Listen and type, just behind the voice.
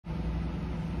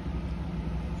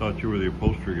Thought you were the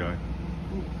upholstery guy.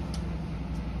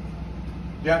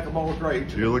 Jack of all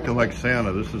trades. You're looking like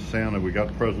Santa. This is Santa. We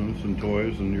got presents and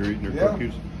toys, and you're eating your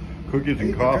cookies. Cookies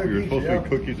and coffee. You're supposed to be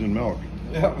cookies and milk.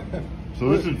 Yeah. So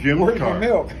this is Jim's Where's car. my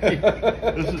milk?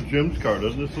 This is Jim's car.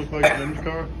 Doesn't this look like Jim's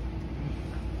car?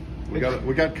 We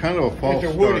got kind of a false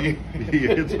It's a start. Woody.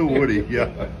 It's a Woody, yeah.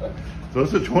 So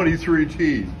it's a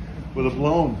 23T with a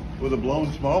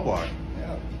blown small block.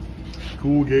 Yeah.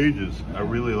 Cool gauges. I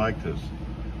really like this.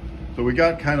 So we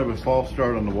got kind of a false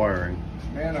start on the wiring.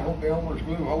 Man, I hope the Elmer's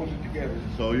glue holds it together.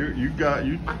 So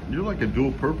you're like a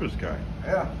dual purpose guy.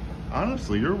 Yeah.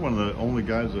 Honestly, you're one of the only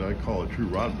guys that I call a true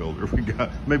rod builder.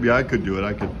 Maybe I could do it.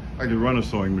 I could run a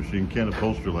sewing machine, can't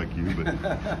upholster like you, but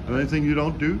anything you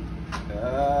don't do?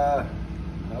 Not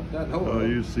that whole. Oh,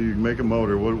 you see, you make a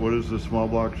motor. What is the small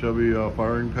block Chevy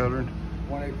firing pattern?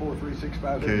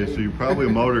 1843658. Okay, so you're probably a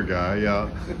motor guy, yeah.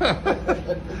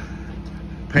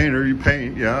 Painter, you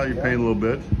paint, yeah, you paint a little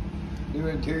bit. Do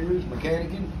interiors,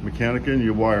 Mechanicing,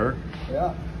 you wire.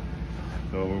 Yeah.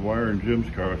 So we're wiring Jim's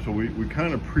car. So we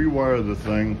kind of pre-wire the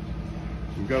thing.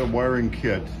 We've got a wiring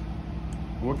kit.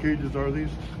 What gauges are these?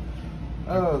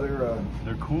 Oh,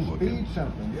 they're cool looking. Speed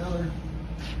something. Yeah,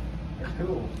 they're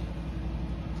cool.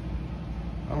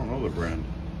 I don't know the brand.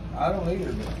 I don't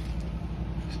either, but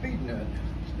Speed Nut.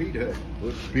 Speed Hut.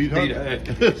 Speed Hut?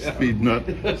 Hut. Speed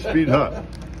Nut. Speed Hut.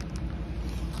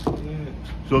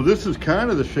 So this is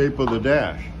kind of the shape of the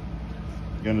dash.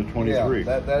 Again, the 23.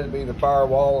 Yeah, that'd be the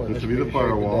firewall. And this would be the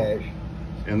firewall. Dash.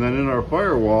 And then in our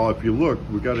firewall, if you look,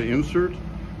 we got an insert.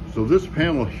 So this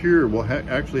panel here will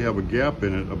actually have a gap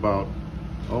in it about,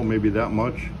 maybe that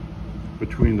much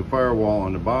between the firewall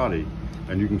and the body.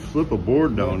 And you can slip a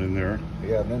board down in there.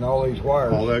 Yeah, and then all these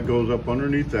wires. All that goes up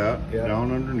underneath that,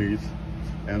 down underneath.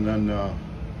 And then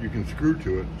you can screw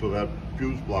to it. So that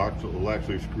fuse block, so it will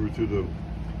actually screw through the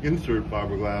insert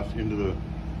fiberglass into the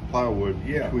plywood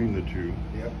between the two.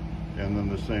 Yep. And then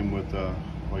the same with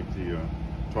like the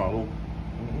throttle,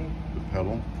 the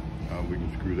pedal. We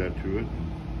can screw that to it.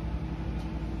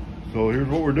 So here's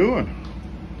what we're doing.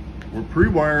 We're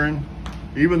pre-wiring,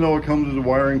 even though it comes as a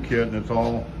wiring kit and it's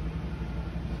all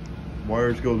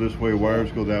wires go this way,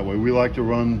 wires go that way. We like to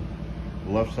run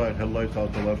the left side headlights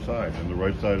out the left side and the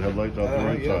right side headlights out the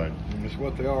right side. And that's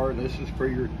what they are. This is for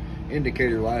your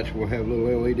indicator lights. We'll have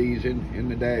little LEDs in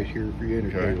the dash here for your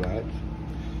indicator lights.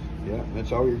 Yeah,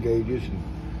 that's all your gauges. And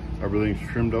everything's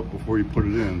trimmed up before you put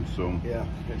it in, so. Yeah,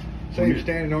 same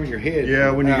standing on your head.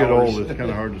 Yeah, when you get old, it's kind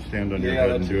of hard to stand on your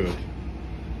head and do it.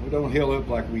 We don't hill up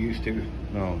like we used to.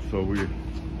 No, so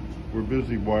we're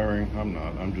busy wiring. I'm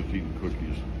not. I'm just eating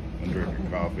cookies and drinking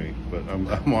coffee, but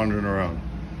I'm wandering around.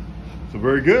 So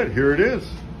very good. Here it is.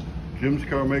 Jim's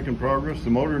car making progress. The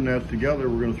motor and that's together.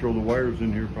 We're going to throw the wires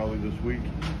in here probably this week,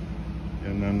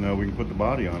 and then we can put the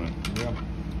body on it. Yeah.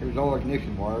 Here's all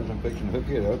ignition wires. I'm fixing to hook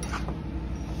it up.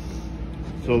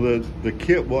 So the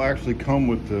kit will actually come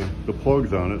with the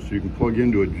plugs on it, so you can plug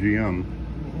into a GM.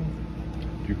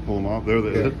 You pull them off there.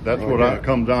 That's what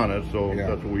comes on it. So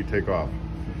that's what we take off.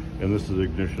 And this is the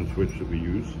ignition switch that we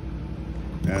use.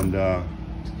 And yeah,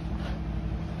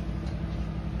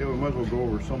 we might as well go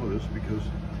over some of this because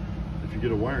if you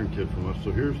get a wiring kit from us.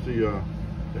 So here's the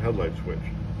headlight switch.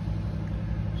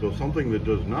 So something that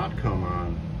does not come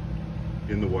on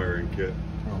in the wiring kit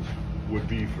would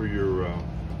be for your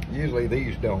usually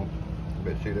these don't,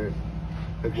 but see there's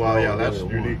well, yeah, that's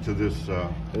unique to this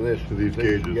to these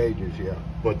gauges. Yeah,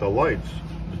 but the lights,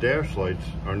 the dash lights,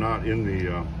 are not in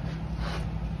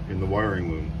the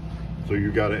wiring loom, so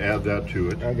you got to add that to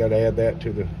it. I got to add that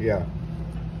to the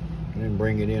and then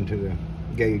bring it into the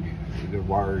gauge, the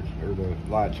wires or the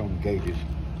lights on the gauges.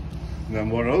 And then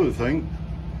one other thing,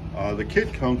 the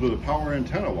kit comes with a power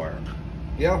antenna wire.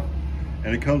 Yeah.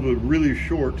 And it comes with really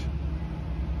short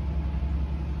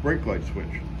brake light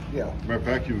switch. Yeah. Matter of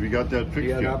fact, you got that fixed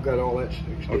yet? Yeah, I've got all that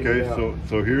extended out.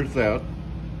 So here's that.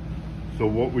 So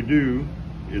what we do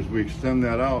is we extend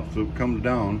that out so it comes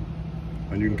down,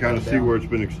 and you can kind of see where it's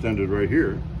been extended right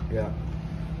here. Yeah.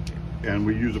 And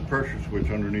we use a pressure switch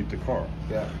underneath the car.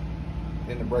 Yeah.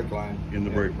 In the brake line. In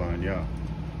the brake line, yeah.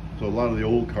 So a lot of the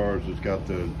old cars, it's got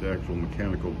the actual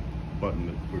mechanical button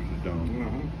that pushes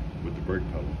down with the brake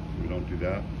pedal. So we don't do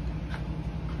that.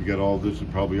 You got all this,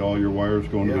 and probably all your wires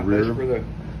going to the rear. That's for the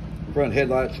front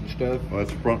headlights and stuff. Well,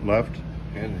 that's front left.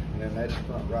 And then that's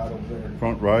front right over there.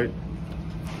 Front right.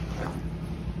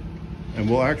 And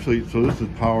we'll actually, so this is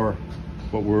power,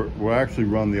 but we'll actually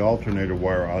run the alternator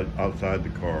wire outside the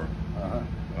car.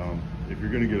 If you're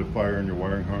going to get a fire in your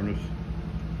wiring harness,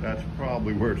 that's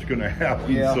probably where it's going to happen.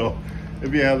 Yeah. So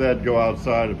if you have that go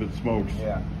outside, if it smokes.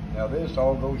 Yeah. Now this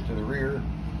all goes to the rear,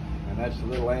 And that's the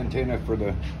little antenna for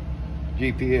the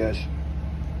GPS.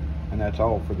 And that's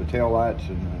all for the tail lights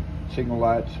and the signal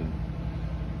lights and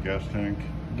gas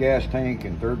tank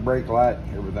and third brake light,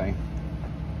 everything.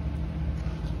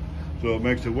 So it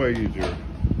makes it way easier.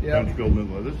 Yeah.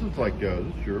 This is like this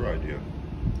is your idea.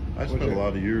 I spent a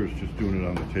lot of years just doing it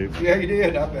on the table. Yeah, you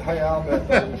did. I'll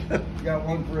bet. You got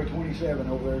one for a 27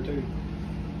 over there too.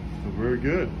 So very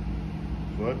good.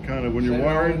 So that kind of, when you're Set it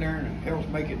all wiring in there, and it helps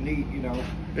make it neat, you know.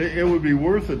 It would be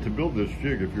worth it to build this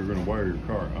jig if you're going to wire your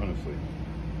car. Honestly,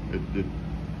 it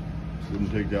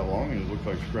wouldn't take that long, and it looks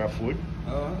like scrap wood.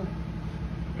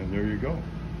 And there you go.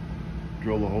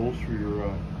 Drill the holes for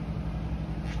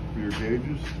your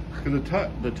gauges. Because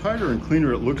the tighter and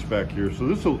cleaner it looks back here, so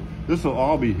this will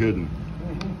all be hidden,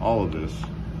 all of this.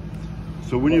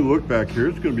 So when you look back here,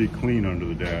 it's going to be clean under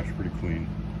the dash, pretty clean.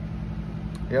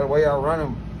 Yeah, the way I run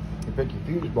them, you pick your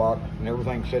fuse block, and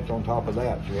everything sits on top of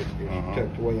that, so it's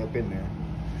tucked way up in there.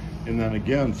 And then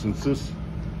again, since this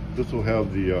will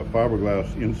have the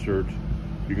fiberglass insert,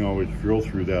 you can always drill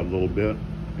through that a little bit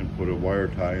and put a wire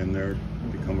tie in there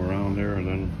to come around there, and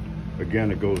then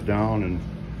again it goes down and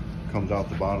comes out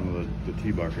the bottom of the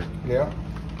T-bucket. Yeah.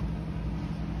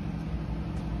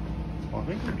 Well, I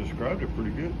think we described it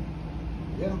pretty good.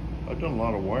 Yeah. I've done a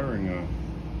lot of wiring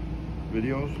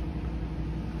videos,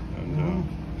 and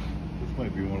this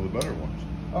might be one of the better ones.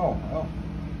 Oh, well.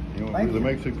 You know what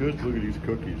makes it good? Look at these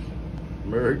cookies.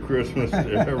 Merry Christmas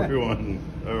to everyone.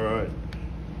 All right.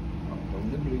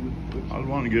 I was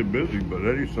wanting to get busy, but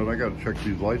Eddie said I got to check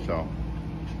these lights out.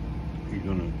 He's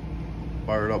gonna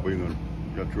fire it up. Are you gonna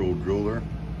got your old drill there?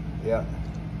 Yeah.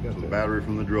 So the battery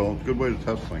from the drill. It's a good way to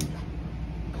test things.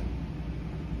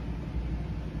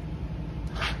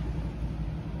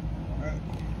 All right.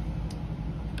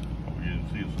 Oh, you can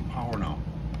see some power now.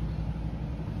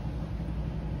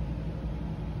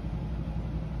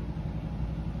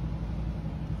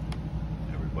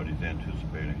 Everybody's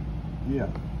anticipating. Yeah.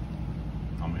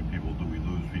 How many people do we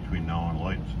lose between now and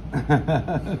lights?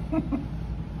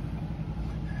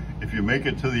 If you make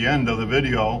it to the end of the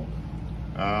video,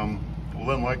 well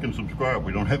then like and subscribe.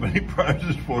 We don't have any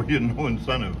prizes for you, no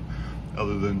incentive,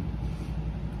 other than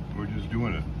we're just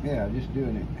doing it. Yeah, just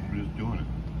doing it. We're just doing it.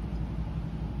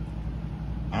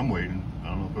 I'm waiting. I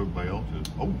don't know if everybody else is.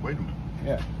 Oh, wait a minute.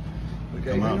 Yeah.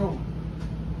 Okay, come on.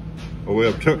 Oh, we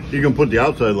have you can put the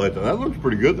outside lights on. That looks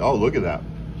pretty good. Oh, look at that.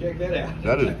 Check that out.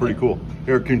 That is pretty cool.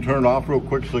 Here, can you turn it off real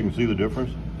quick so you can see the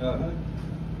difference? Uh-huh.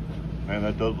 Man,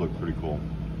 that does look pretty cool.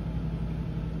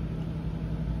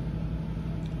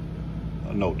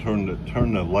 No, turn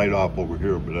the light off over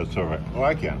here, but that's all right. Oh,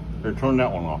 I can. Here, turn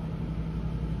that one off.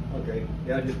 Okay.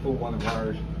 Yeah, I just pulled one of the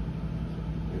wires.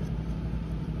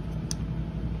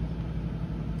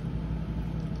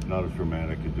 Not as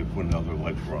dramatic as if when other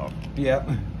lights were off. Yeah.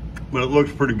 But it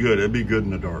looks pretty good. It'd be good in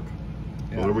the dark.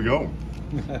 Yeah. So there we go.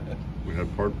 We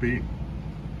had part B.